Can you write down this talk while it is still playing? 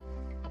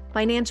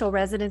Financial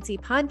Residency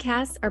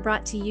podcasts are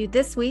brought to you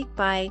this week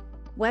by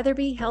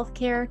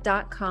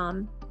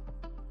WeatherbyHealthcare.com.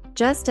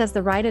 Just as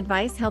the right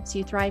advice helps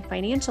you thrive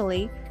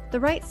financially, the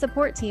right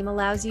support team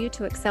allows you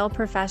to excel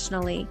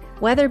professionally.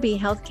 Weatherby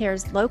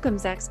Healthcare's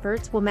locums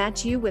experts will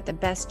match you with the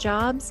best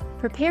jobs,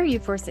 prepare you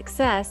for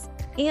success,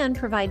 and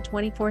provide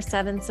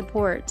 24/7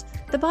 support.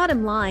 The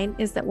bottom line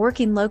is that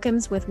working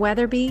locums with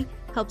Weatherby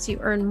helps you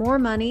earn more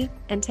money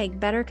and take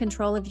better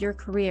control of your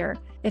career.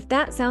 If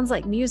that sounds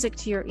like music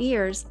to your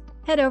ears,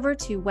 head over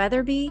to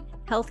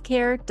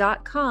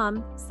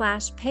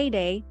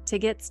weatherbyhealthcare.com/payday to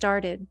get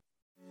started.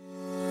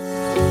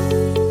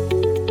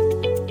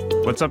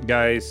 What's up,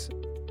 guys?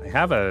 I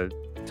have a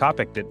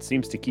topic that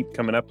seems to keep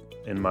coming up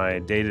in my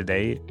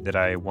day-to-day that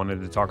I wanted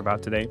to talk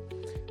about today.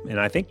 And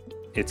I think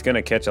it's going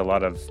to catch a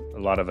lot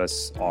of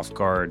us off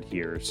guard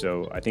here.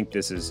 So I think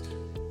this is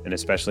an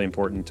especially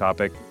important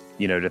topic,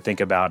 to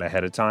think about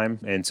ahead of time.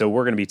 And so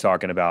we're going to be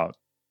talking about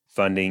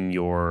funding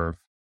your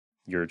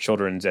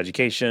children's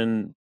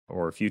education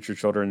or future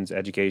children's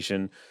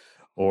education,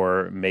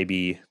 or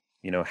maybe,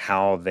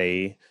 how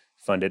they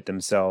fund it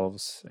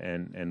themselves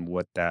and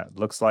what that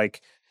looks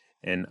like.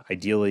 And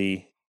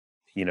ideally,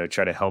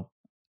 try to help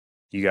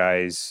you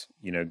guys,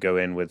 go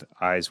in with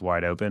eyes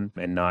wide open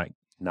and not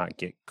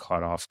get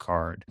caught off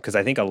guard. Because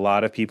I think a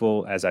lot of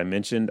people, as I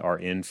mentioned, are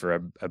in for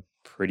a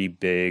pretty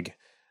big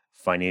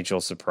financial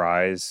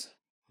surprise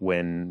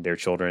when their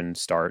children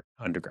start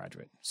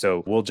undergraduate.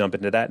 So we'll jump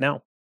into that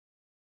now.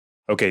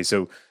 Okay,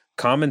 so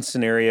common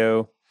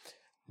scenario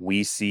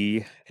we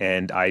see,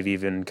 and I've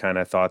even kind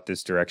of thought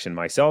this direction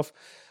myself,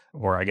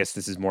 or I guess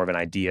this is more of an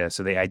idea.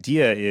 So the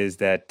idea is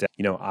that,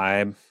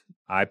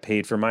 I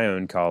paid for my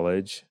own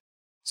college.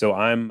 So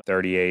I'm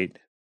 38.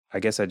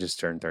 I guess I just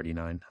turned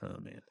 39. Oh,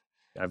 man.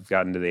 I've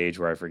gotten to the age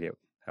where I forget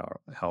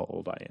how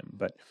old I am.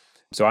 But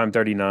so I'm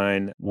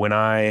 39. When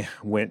I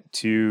went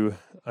to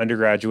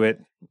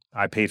undergraduate,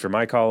 I paid for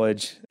my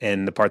college,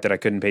 and the part that I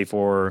couldn't pay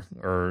for,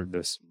 or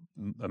this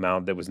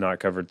amount that was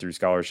not covered through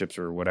scholarships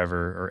or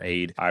whatever, or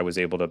aid, I was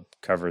able to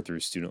cover through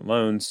student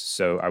loans.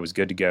 So I was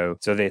good to go.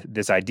 So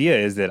this idea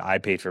is that I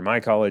paid for my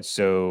college.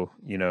 So,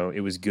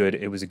 it was good.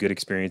 It was a good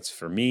experience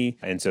for me.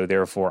 And so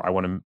therefore I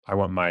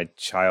want my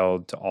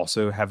child to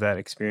also have that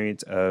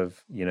experience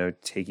of,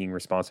 taking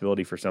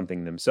responsibility for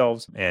something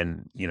themselves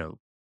and,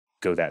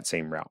 go that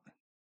same route.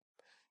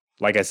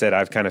 Like I said,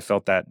 I've kind of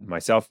felt that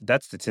myself.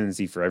 That's the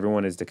tendency for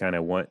everyone, is to kind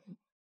of want,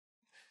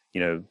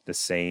 the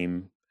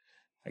same.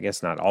 I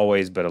guess not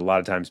always, but a lot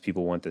of times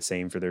people want the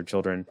same for their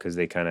children because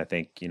they kind of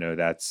think,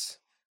 that's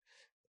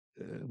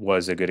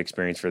was a good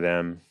experience for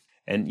them.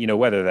 And,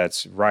 whether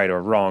that's right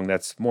or wrong,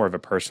 that's more of a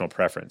personal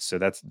preference. So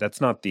that's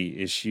not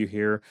the issue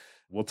here.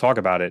 We'll talk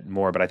about it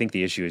more, but I think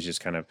the issue is just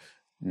kind of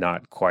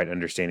not quite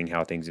understanding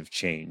how things have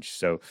changed.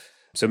 So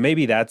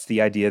maybe that's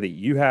the idea that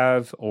you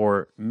have,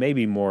 or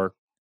maybe more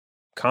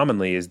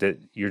commonly is that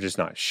you're just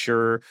not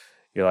sure.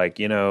 You're like,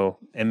 and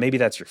maybe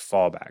that's your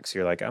fallback. So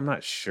you're like, I'm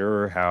not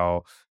sure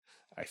how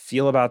I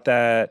feel about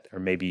that, or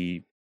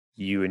maybe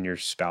you and your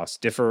spouse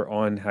differ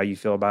on how you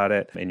feel about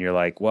it. And you're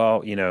like,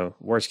 well,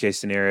 worst case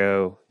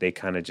scenario, they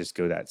kind of just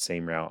go that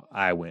same route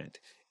I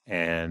went.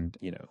 And,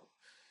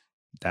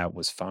 that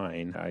was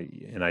fine. I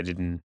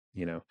didn't,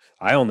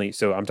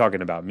 so I'm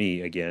talking about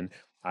me again.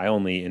 I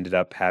only ended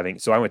up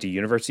so I went to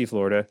University of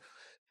Florida,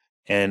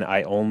 and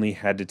I only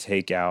had to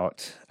take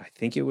out, I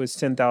think it was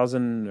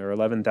 10,000 or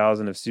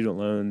 11,000 of student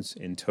loans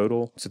in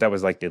total. So that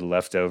was like the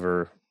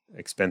leftover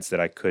expense that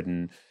I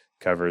couldn't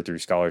cover through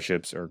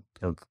scholarships or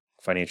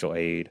financial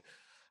aid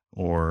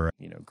or,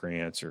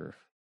 grants or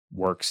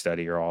work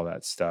study or all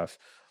that stuff.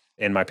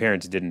 And my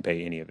parents didn't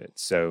pay any of it.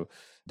 So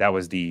that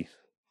was the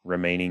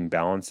remaining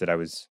balance that I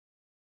was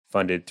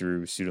funded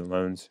through student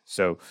loans.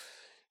 So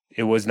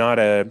it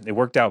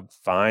worked out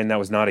fine. That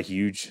was not a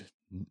huge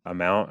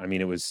amount. I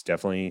mean, it was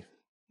definitely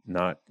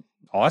not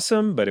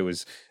awesome, but it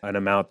was an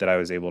amount that I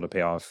was able to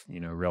pay off,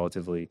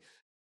 relatively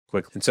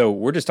quick. And so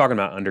we're just talking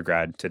about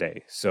undergrad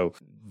today. So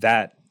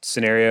that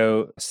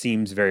scenario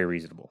seems very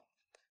reasonable.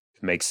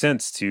 It makes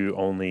sense to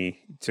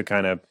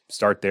kind of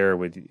start there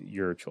with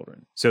your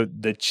children. So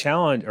the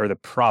challenge, or the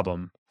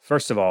problem,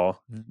 first of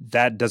all,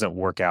 that doesn't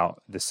work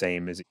out the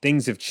same. As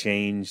things have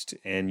changed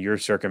and your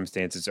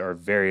circumstances are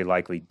very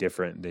likely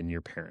different than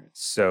your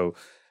parents. So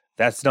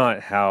it's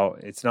not how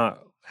it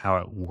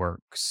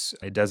works.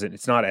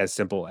 It's not as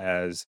simple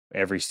as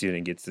every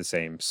student gets the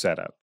same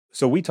setup.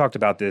 So we talked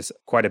about this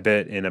quite a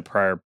bit in a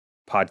prior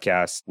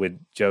podcast with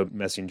Joe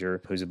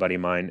Messenger, who's a buddy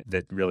of mine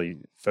that really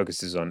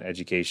focuses on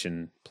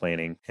education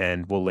planning.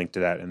 And we'll link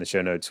to that in the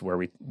show notes, where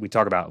we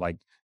talk about like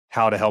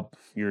how to help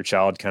your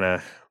child kind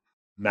of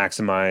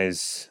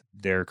maximize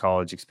their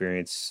college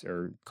experience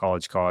or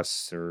college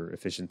costs or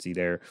efficiency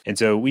there. And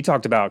so we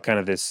talked about kind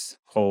of this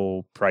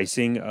whole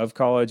pricing of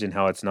college and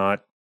how it's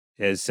not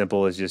as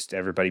simple as just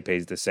everybody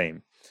pays the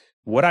same.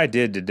 What I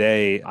did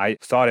today, I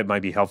thought it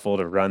might be helpful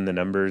to run the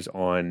numbers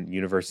on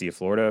University of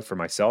Florida for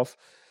myself.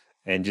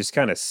 and just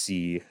kind of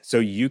see.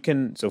 So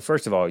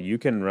first of all, you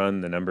can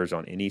run the numbers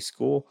on any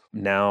school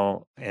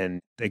now,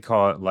 and they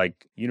call it,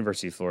 like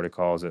University of Florida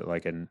calls it,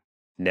 like a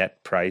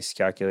net price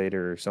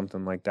calculator or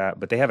something like that.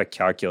 But they have a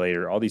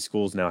calculator. All these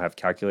schools now have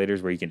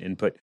calculators where you can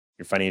input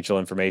your financial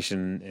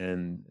information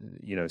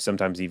and,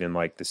 sometimes even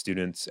like the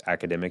student's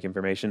academic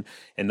information,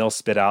 and they'll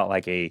spit out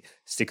like a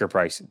sticker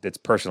price that's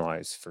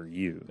personalized for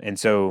you. And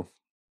so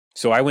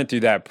I went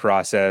through that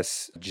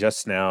process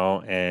just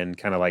now and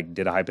kind of like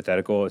did a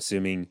hypothetical,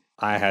 assuming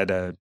I had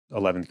a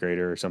 11th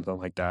grader or something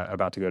like that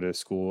about to go to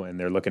school, and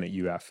they're looking at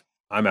UF.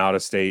 I'm out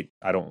of state.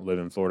 I don't live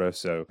in Florida.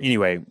 So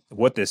anyway,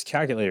 what this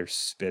calculator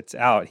spits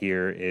out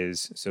here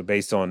is, so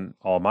based on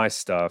all my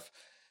stuff,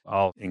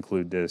 I'll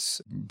include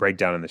this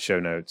breakdown in the show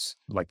notes,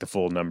 like the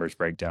full numbers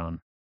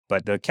breakdown.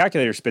 But the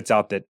calculator spits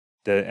out that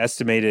the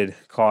estimated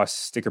cost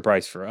sticker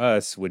price for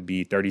us would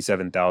be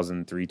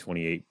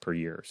 $37,328 per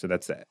year. So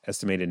that's the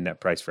estimated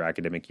net price for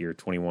academic year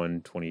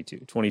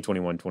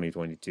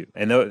 2021-22.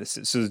 And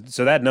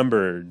so that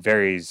number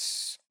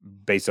varies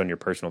based on your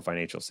personal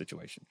financial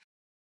situation.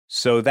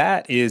 So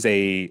that is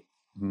a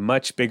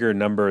much bigger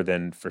number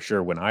than for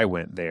sure when I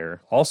went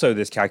there. Also,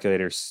 this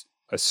calculator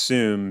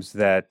assumes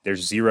that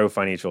there's zero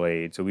financial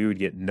aid. So we would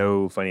get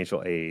no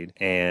financial aid.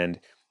 And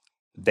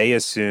they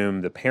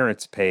assume the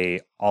parents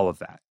pay all of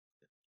that,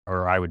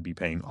 or I would be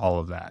paying all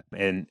of that.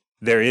 And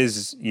there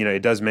is,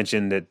 it does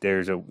mention that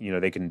there's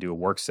they can do a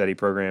work study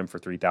program for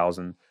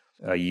 $3,000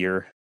 a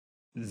year.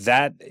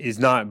 That is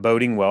not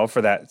boding well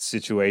for that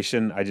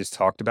situation I just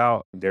talked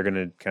about. They're going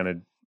to kind of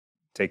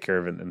take care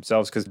of it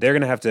themselves, because they're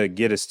going to have to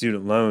get a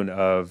student loan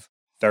of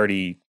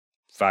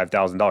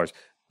 $35,000.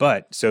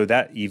 But so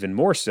that even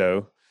more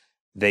so,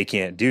 they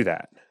can't do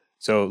that.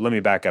 So let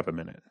me back up a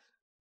minute.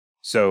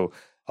 So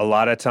a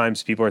lot of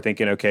times people are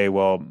thinking, okay,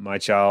 well, my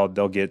child,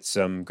 they'll get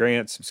some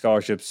grants, some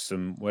scholarships,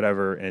 some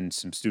whatever, and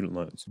some student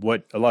loans.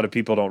 What a lot of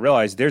people don't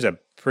realize, there's a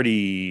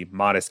pretty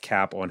modest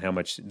cap on how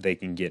much they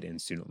can get in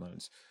student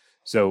loans.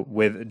 So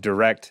with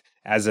direct,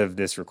 as of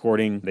this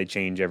recording, they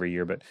change every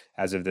year, but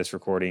as of this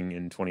recording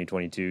in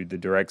 2022, the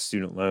direct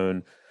student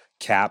loan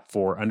cap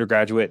for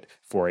undergraduate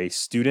for a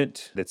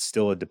student that's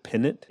still a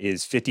dependent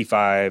is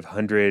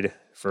 $5,500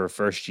 for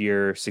first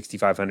year,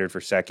 $6,500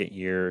 for second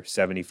year,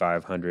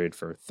 $7,500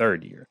 for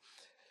third year.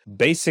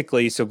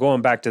 Basically, so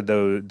going back to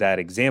that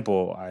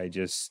example I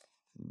just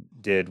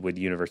did with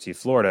the University of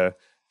Florida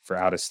for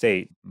out of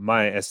state,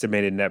 my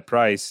estimated net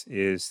price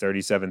is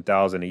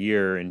 $37,000 a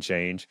year and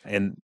change.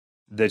 And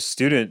the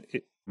student,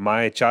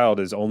 my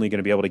child, is only going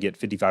to be able to get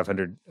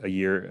 $5,500 a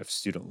year of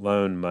student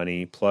loan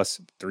money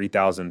plus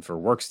 $3,000 for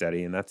work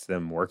study, and that's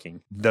them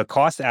working. The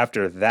cost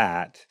after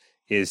that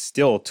is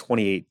still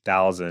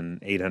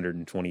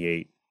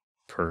 $28,828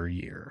 per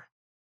year.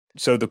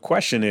 So the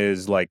question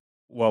is like,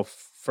 well,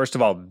 first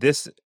of all,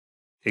 this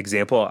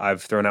example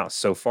I've thrown out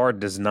so far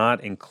does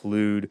not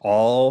include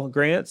all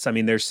grants. I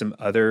mean, there's some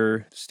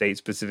other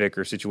state-specific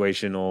or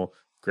situational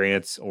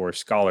grants or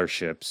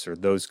scholarships or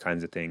those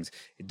kinds of things.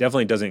 It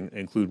definitely doesn't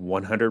include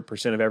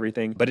 100% of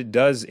everything, but it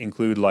does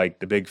include like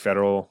the big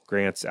federal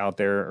grants out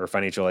there or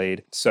financial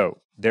aid. So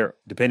there,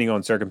 depending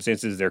on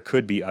circumstances, there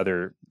could be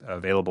other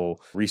available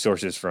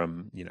resources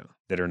from,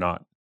 that are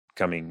not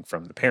coming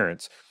from the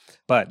parents,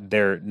 but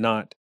they're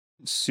not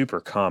super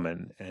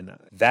common. And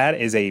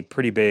that is a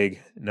pretty big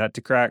nut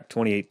to crack,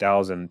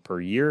 $28,000 per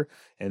year.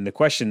 And the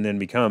question then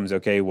becomes,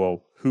 okay,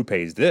 well, who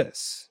pays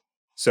this?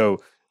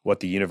 So what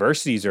the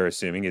universities are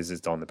assuming is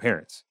it's on the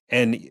parents.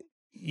 And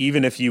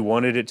even if you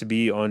wanted it to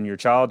be on your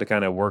child to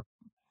kind of work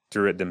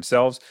through it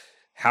themselves,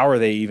 how are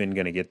they even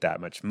going to get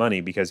that much money?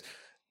 Because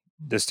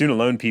the student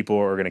loan people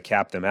are going to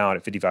cap them out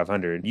at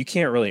 $5,500. You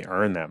can't really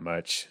earn that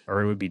much,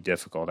 or it would be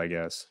difficult, I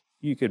guess.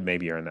 You could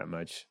maybe earn that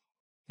much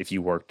if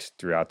you worked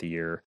throughout the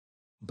year,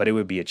 but it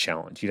would be a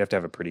challenge. You'd have to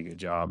have a pretty good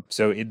job.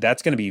 So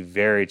that's going to be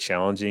very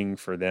challenging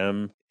for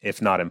them,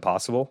 if not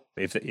impossible,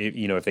 if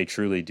they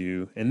truly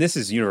do. And this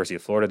is University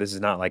of Florida. This is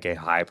not like a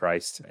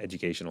high-priced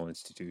educational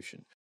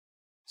institution.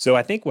 So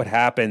I think what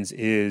happens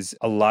is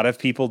a lot of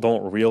people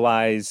don't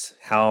realize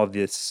how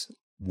this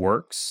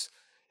works,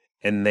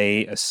 and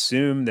they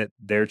assume that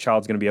their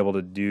child's going to be able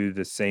to do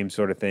the same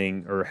sort of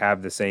thing or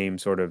have the same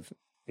sort of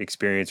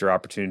experience or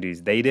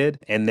opportunities they did.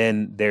 And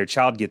then their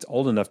child gets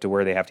old enough to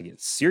where they have to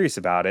get serious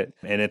about it.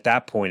 And at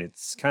that point,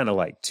 it's kind of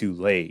like too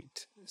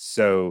late.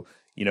 So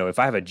if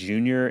I have a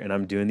junior and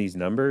I'm doing these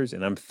numbers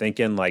and I'm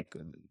thinking like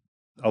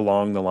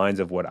along the lines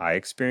of what I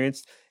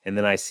experienced, and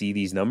then I see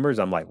these numbers,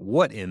 I'm like,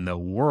 what in the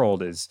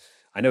world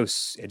I know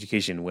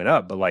education went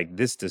up, but like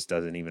this just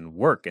doesn't even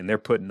work. And they're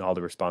putting all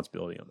the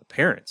responsibility on the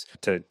parents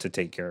to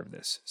take care of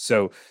this.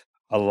 So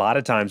a lot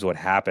of times what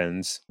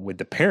happens with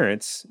the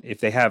parents, if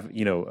they have,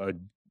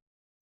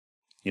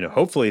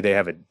 hopefully they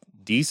have a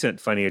decent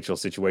financial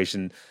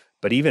situation,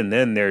 but even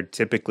then they're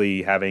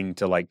typically having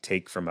to like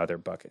take from other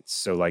buckets.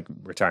 So like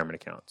retirement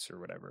accounts or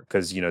whatever,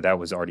 because, that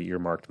was already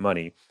earmarked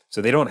money.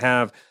 So they don't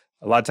have,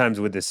 a lot of times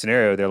with this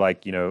scenario, they're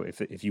like,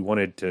 if you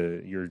wanted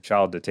your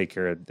child to take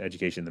care of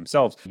education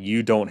themselves,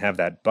 you don't have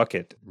that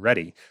bucket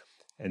ready.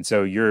 And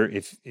so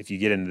if you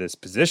get into this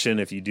position,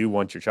 if you do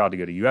want your child to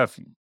go to UF,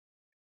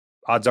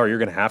 odds are you're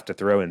going to have to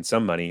throw in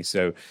some money.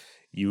 So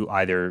you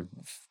either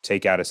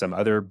take out of some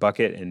other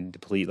bucket and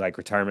deplete like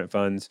retirement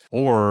funds,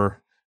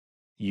 or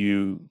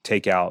you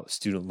take out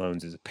student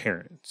loans as a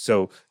parent.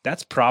 So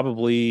that's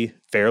probably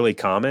fairly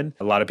common.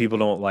 A lot of people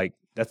don't like,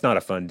 that's not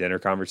a fun dinner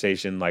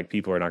conversation. Like,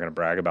 people are not going to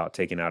brag about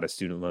taking out a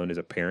student loan as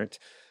a parent.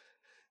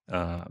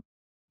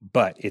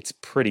 But it's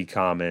pretty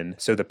common.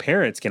 So the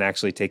parents can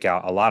actually take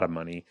out a lot of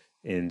money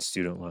in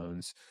student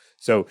loans.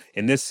 So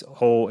in this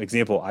whole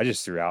example I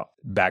just threw out,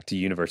 back to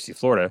University of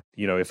Florida,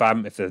 if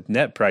the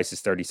net price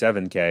is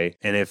 $37K,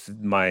 and if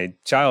my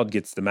child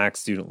gets the max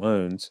student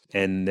loans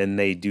and then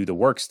they do the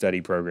work study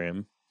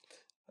program,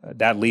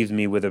 that leaves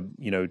me with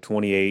a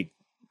 28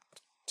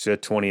 to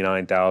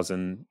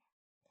 29,000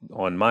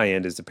 on my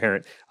end as a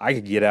parent. I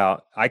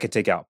could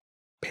take out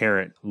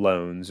parent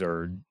loans,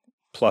 or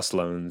plus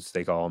loans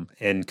they call them,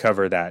 and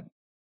cover that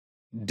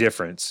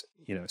difference.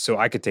 So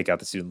I could take out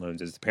the student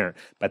loans as the parent,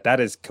 but that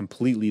is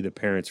completely the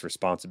parent's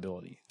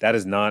responsibility. That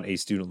is not a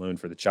student loan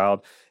for the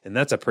child. And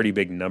that's a pretty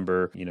big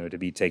number, to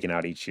be taken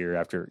out each year.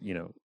 After,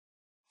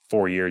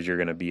 4 years, you're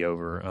going to be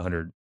over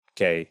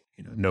 100K,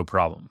 no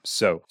problem.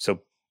 So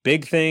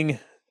big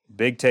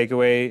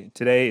takeaway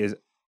today is,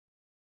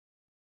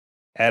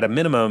 at a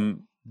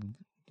minimum,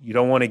 you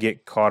don't want to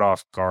get caught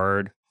off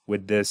guard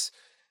with this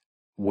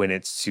when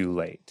it's too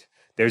late.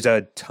 There's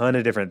a ton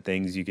of different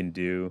things you can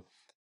do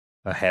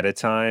ahead of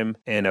time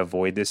and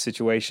avoid this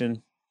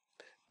situation.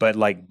 But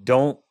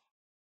don't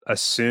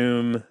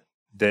assume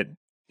that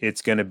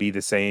it's going to be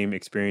the same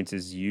experience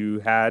as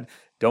you had.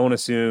 Don't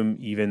assume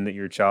even that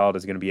your child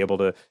is going to be able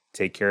to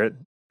take care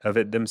of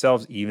it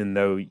themselves, even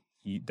though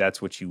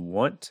that's what you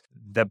want.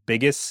 The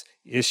biggest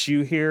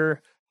issue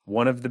here,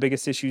 one of the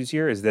biggest issues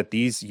here, is that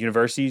these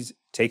universities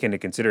take into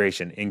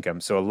consideration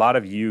income. So a lot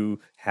of you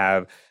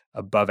have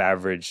above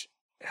average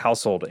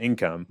household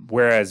income,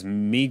 whereas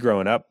me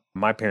growing up,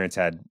 my parents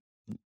had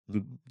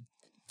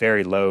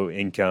very low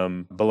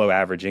income, below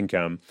average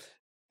income.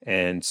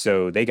 And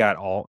so they got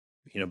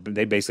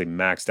they basically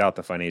maxed out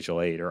the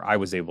financial aid, or I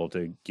was able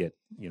to get,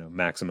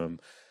 maximum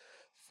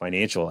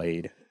financial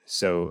aid.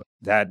 So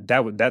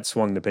that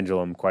swung the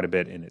pendulum quite a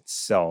bit in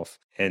itself.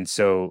 And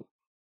so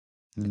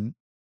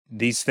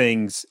these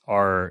things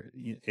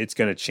it's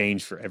going to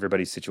change for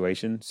everybody's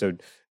situation. So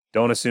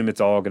don't assume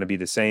it's all going to be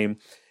the same.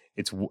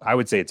 I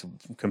would say it's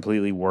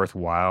completely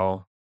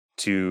worthwhile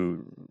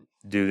to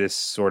do this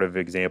sort of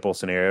example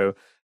scenario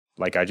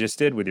like I just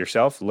did with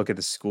yourself. Look at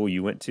the school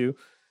you went to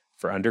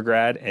for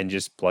undergrad and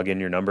just plug in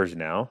your numbers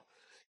now,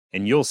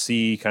 and you'll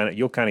kind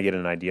of get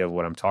an idea of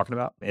what I'm talking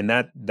about. And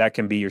that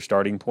can be your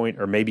starting point,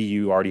 or maybe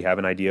you already have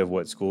an idea of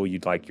what school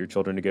you'd like your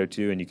children to go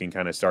to, and you can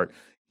kind of start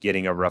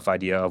getting a rough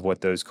idea of what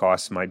those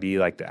costs might be,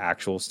 like the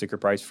actual sticker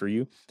price for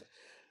you.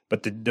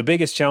 But the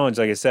biggest challenge,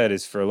 like I said,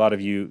 is for a lot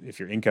of you, if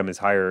your income is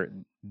higher,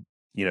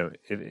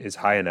 is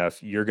high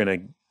enough, you're going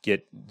to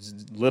get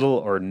little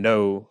or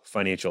no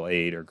financial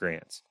aid or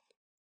grants.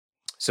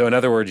 So in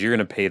other words, you're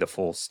going to pay the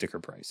full sticker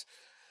price.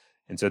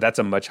 And so that's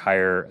a much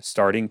higher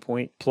starting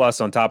point. Plus,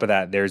 on top of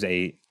that, there's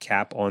a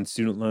cap on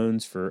student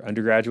loans for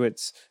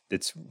undergraduates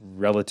that's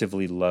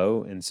relatively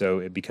low. And so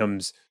it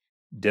becomes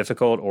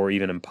difficult or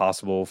even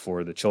impossible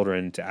for the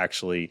children to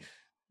actually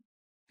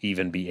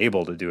even be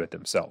able to do it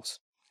themselves.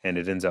 And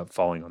it ends up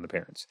falling on the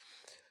parents.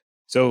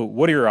 So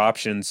what are your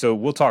options? So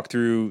we'll talk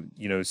through,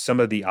 some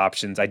of the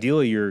options.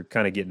 Ideally, you're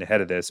kind of getting ahead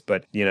of this,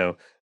 but,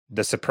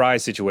 the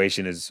surprise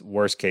situation is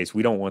worst case.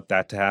 We don't want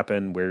that to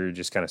happen, where you're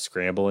just kind of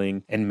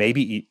scrambling. And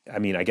maybe,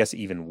 I guess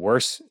even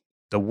worse,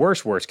 the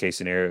worst case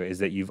scenario is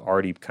that you've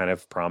already kind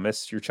of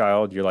promised your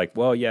child. You're like,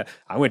 well, yeah,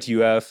 I went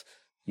to UF.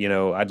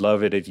 I'd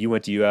love it if you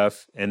went to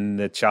UF, and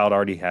the child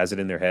already has it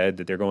in their head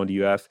that they're going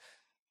to UF,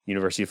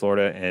 University of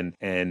Florida,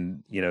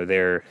 and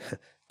they're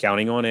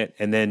counting on it.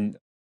 And then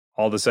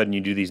all of a sudden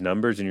you do these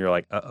numbers and you're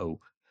like, uh-oh.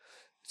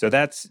 So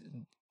that's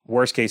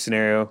worst case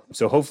scenario.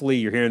 So hopefully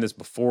you're hearing this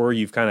before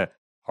you've kind of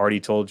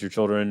already told your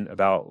children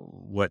about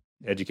what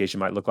education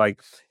might look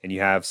like, and you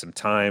have some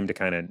time to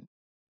kind of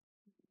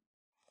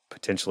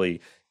potentially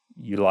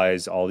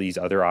utilize all these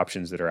other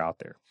options that are out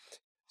there.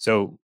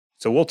 So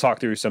we'll talk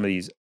through some of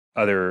these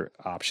other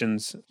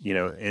options,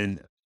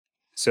 and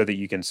so that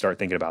you can start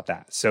thinking about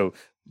that. So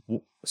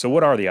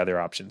what are the other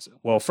options?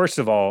 Well, first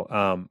of all,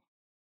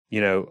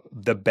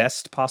 the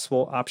best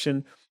possible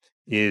option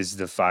is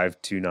the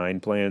 529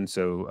 plan.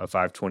 So a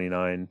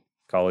 529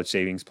 college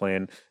savings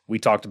plan. We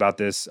talked about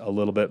this a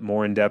little bit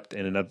more in depth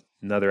in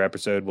another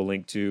episode we'll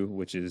link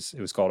to, it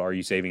was called Are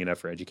You Saving Enough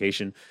for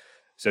Education?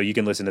 So you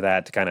can listen to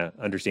that to kind of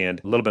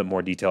understand a little bit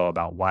more detail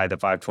about why the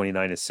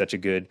 529 is such a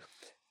good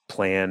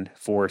plan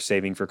for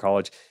saving for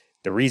college.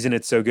 The reason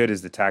it's so good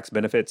is the tax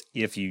benefits.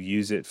 If you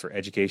use it for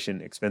education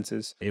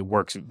expenses, it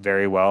works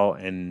very well.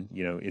 And,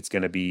 it's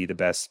going to be the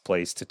best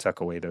place to tuck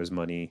away those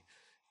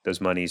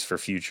monies for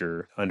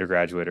future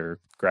undergraduate or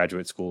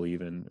graduate school,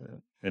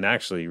 even, and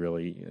actually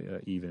really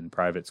even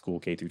private school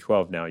K through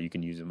 12. Now you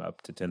can use them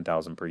up to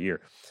 $10,000 per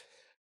year.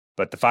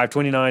 But the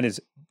 529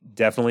 is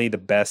definitely the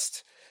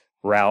best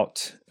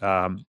route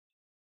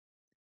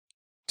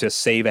to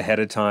save ahead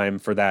of time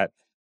for that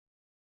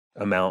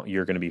amount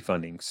you're going to be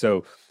funding.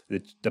 So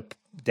the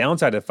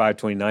downside of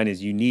 529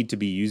 is you need to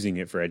be using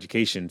it for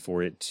education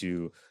for it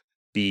to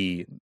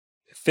be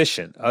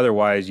efficient.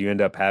 Otherwise, you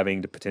end up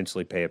having to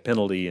potentially pay a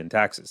penalty and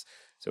taxes.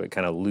 So it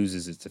kind of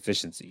loses its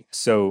efficiency.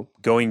 So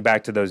going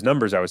back to those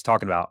numbers I was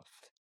talking about,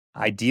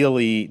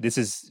 ideally, this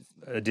is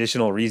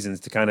additional reasons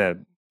to kind of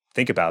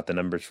think about the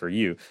numbers for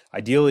you.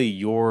 Ideally,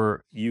 you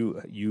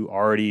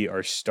already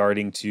are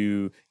starting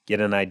to get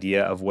an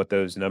idea of what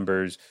those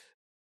numbers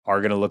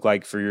are going to look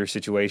like for your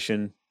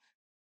situation,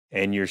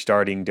 and you're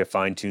starting to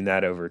fine tune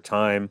that over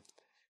time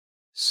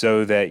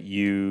so that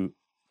you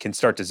can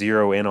start to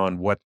zero in on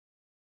what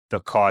the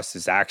cost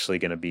is actually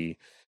going to be.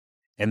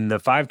 And the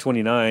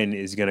 529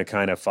 is going to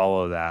kind of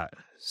follow that.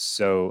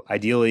 So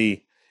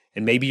ideally,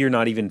 and maybe you're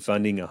not even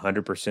funding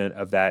 100%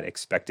 of that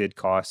expected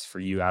cost for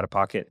you out of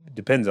pocket.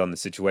 Depends on the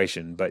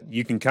situation, but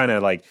you can kind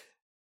of like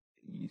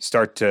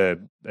start to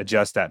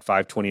adjust that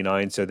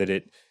 529 so that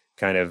it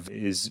kind of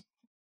is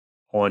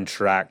on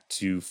track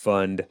to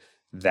fund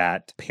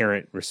that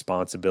parent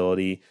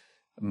responsibility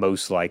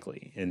most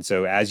likely. And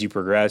so as you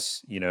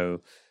progress,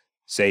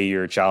 say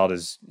your child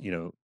is,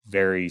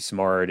 very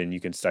smart and you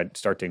can start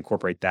to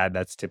incorporate that,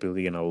 that's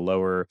typically going to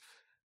lower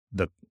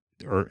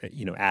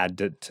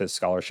add to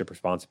scholarship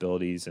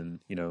responsibilities and,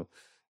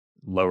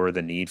 lower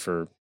the need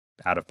for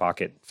out of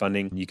pocket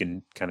funding. You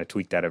can kind of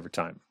tweak that over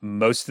time.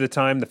 Most of the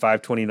time, the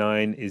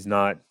 529 is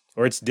not,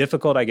 or it's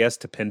difficult, I guess,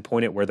 to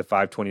pinpoint it where the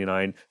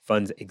 529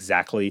 funds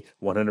exactly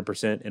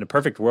 100%. In a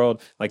perfect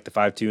world, like the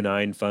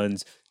 529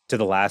 funds to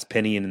the last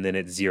penny and then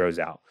it zeroes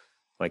out.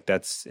 Like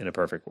that's in a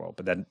perfect world,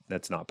 but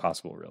that's not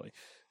possible really.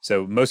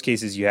 So most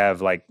cases you have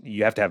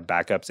to have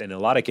backups. And in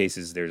a lot of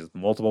cases, there's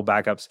multiple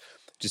backups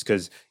just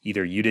because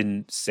either you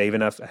didn't save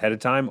enough ahead of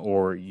time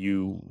or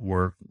you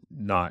were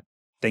not,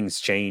 things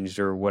changed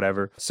or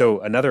whatever. So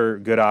another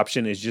good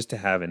option is just to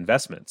have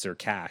investments or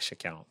cash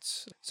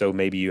accounts. So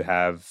maybe you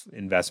have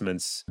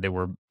investments that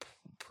were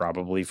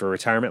probably for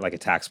retirement, like a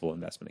taxable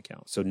investment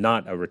account. So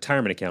not a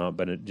retirement account,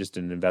 but just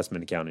an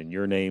investment account in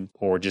your name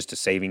or just a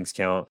savings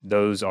account.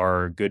 Those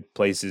are good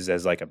places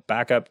as like a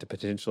backup to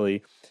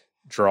potentially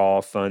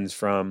draw funds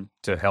from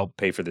to help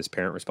pay for this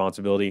parent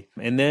responsibility.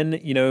 And then,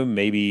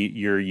 maybe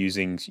you're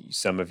using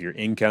some of your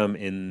income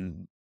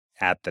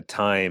at the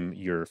time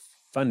you're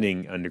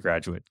funding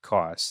undergraduate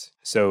costs.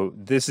 So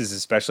this is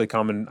especially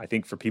common, I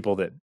think, for people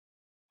that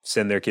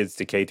send their kids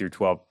to K through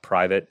 12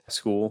 private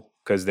school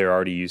because they're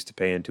already used to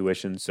paying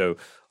tuition. So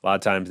a lot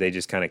of times they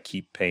just kind of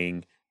keep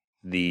paying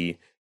they're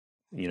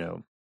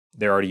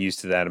already used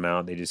to that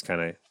amount. They just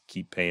kind of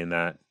keep paying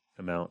that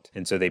amount.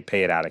 And so they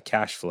pay it out of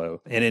cash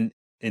flow. And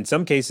in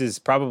some cases,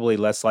 probably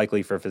less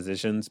likely for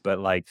physicians, but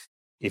like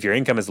if your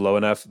income is low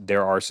enough,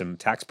 there are some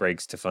tax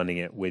breaks to funding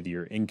it with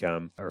your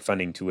income or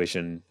funding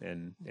tuition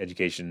and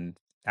education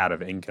out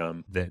of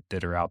income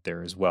that are out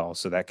there as well.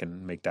 So that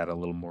can make that a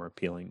little more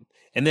appealing.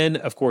 And then,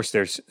 of course,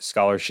 there's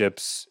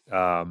scholarships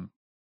and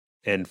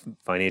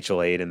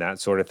financial aid and that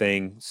sort of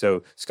thing.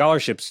 So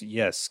scholarships,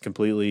 yes,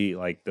 completely,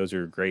 like those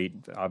are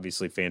great,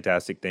 obviously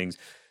fantastic things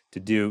to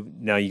do.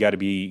 Now you got to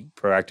be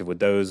proactive with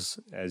those,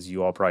 as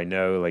you all probably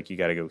know, like you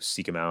got to go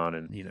seek them out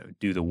and,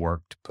 do the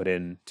work to put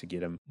in to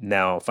get them.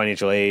 Now,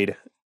 financial aid,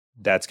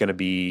 that's going to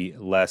be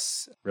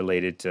less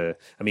related to,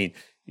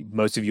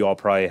 most of you all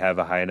probably have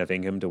a high enough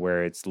income to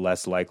where it's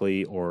less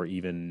likely or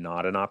even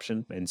not an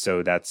option. And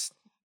so that's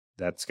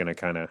going to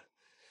kind of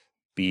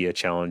be a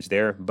challenge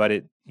there, but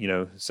it,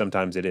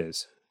 sometimes it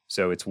is.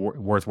 So it's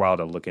worthwhile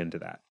to look into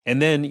that.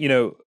 And then,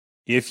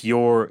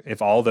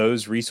 if all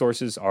those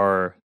resources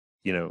are,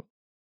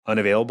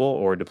 unavailable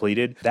or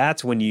depleted,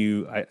 that's when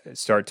you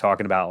start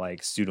talking about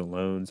like student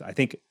loans. I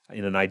think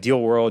in an ideal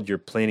world, you're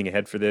planning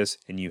ahead for this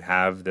and you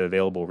have the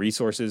available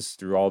resources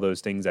through all those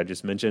things I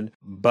just mentioned.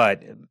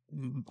 But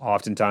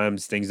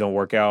oftentimes things don't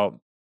work out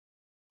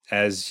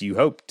as you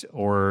hoped,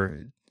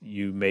 or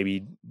you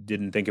maybe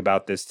didn't think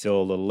about this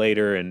till a little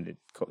later and it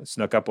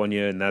snuck up on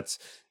you. And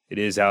it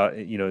is how,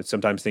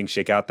 sometimes things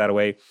shake out that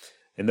way.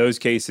 In those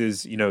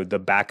cases, the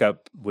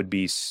backup would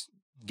be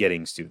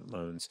getting student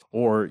loans.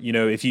 Or,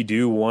 if you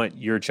do want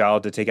your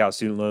child to take out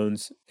student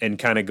loans and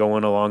kind of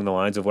going along the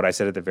lines of what I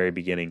said at the very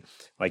beginning,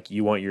 like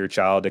you want your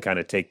child to kind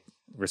of take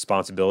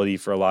responsibility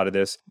for a lot of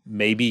this,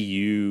 maybe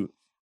you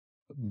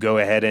go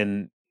ahead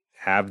and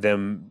have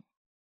them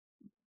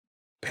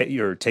pay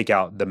or take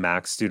out the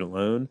max student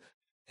loan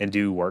and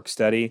do work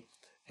study.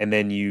 And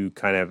then you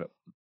kind of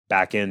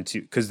back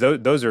into, because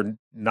those are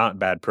not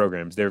bad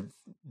programs. They're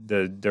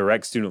the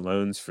direct student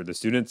loans for the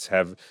students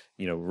have,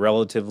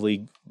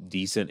 relatively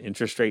decent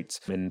interest rates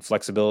and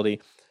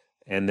flexibility.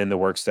 And then the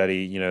work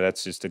study,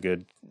 that's just a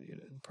good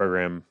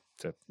program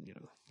to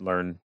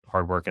learn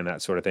hard work and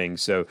that sort of thing.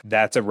 So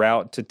that's a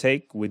route to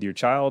take with your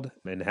child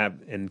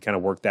and kind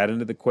of work that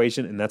into the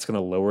equation. And that's going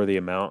to lower the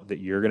amount that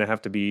you're going to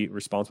have to be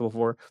responsible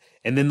for.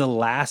 And then the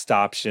last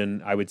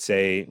option I would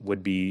say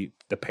would be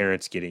the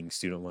parents getting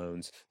student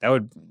loans. That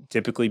would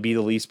typically be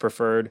the least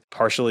preferred,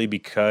 partially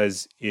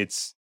because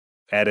it's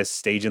at a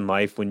stage in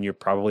life when you're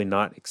probably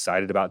not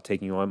excited about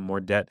taking on more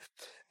debt.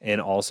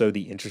 And also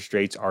the interest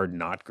rates are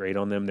not great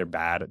on them. They're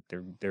bad.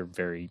 They're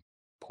very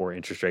poor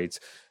interest rates.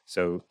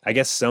 So I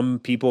guess some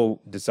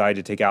people decide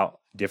to take out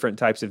different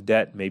types of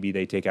debt. Maybe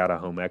they take out a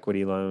home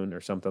equity loan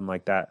or something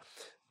like that.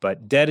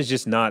 But debt is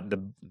just not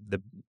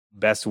the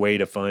best way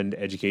to fund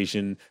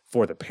education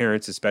for the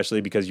parents, especially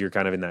because you're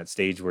kind of in that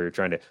stage where you're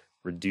trying to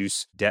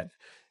reduce debt.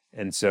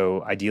 And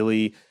so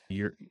ideally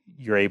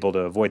you're able to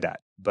avoid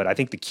that. But I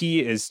think the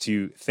key is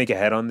to think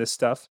ahead on this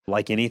stuff.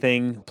 Like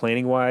anything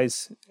planning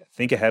wise,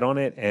 think ahead on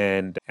it.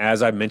 And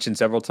as I've mentioned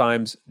several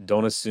times,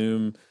 don't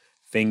assume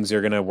things are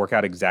going to work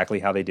out exactly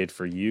how they did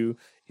for you,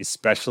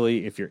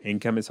 especially if your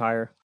income is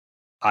higher.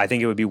 I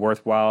think it would be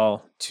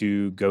worthwhile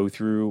to go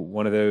through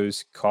one of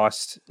those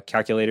cost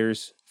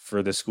calculators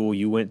for the school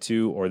you went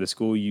to or the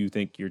school you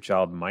think your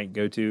child might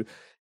go to.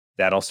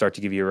 That'll start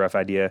to give you a rough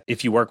idea.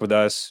 If you work with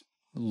us,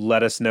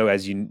 let us know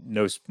as you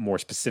know more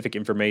specific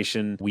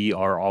information. We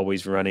are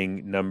always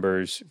running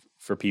numbers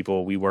for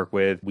people we work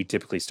with. We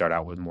typically start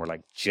out with more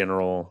like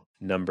general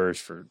numbers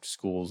for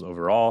schools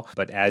overall.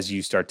 But as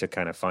you start to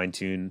kind of fine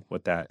tune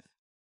what that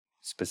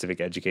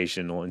specific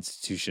educational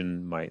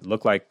institution might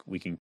look like, we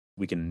can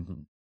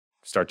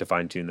start to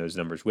fine tune those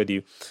numbers with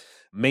you.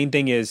 Main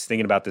thing is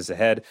thinking about this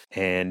ahead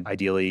and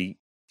ideally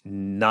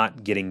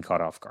not getting caught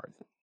off guard.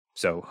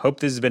 So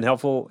hope this has been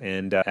helpful.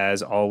 And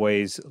as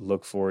always,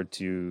 look forward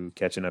to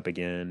catching up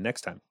again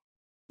next time.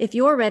 If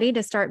you're ready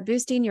to start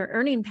boosting your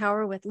earning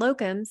power with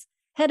locums,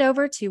 head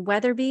over to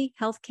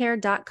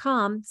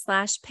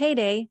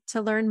weatherbyhealthcare.com/payday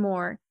to learn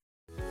more.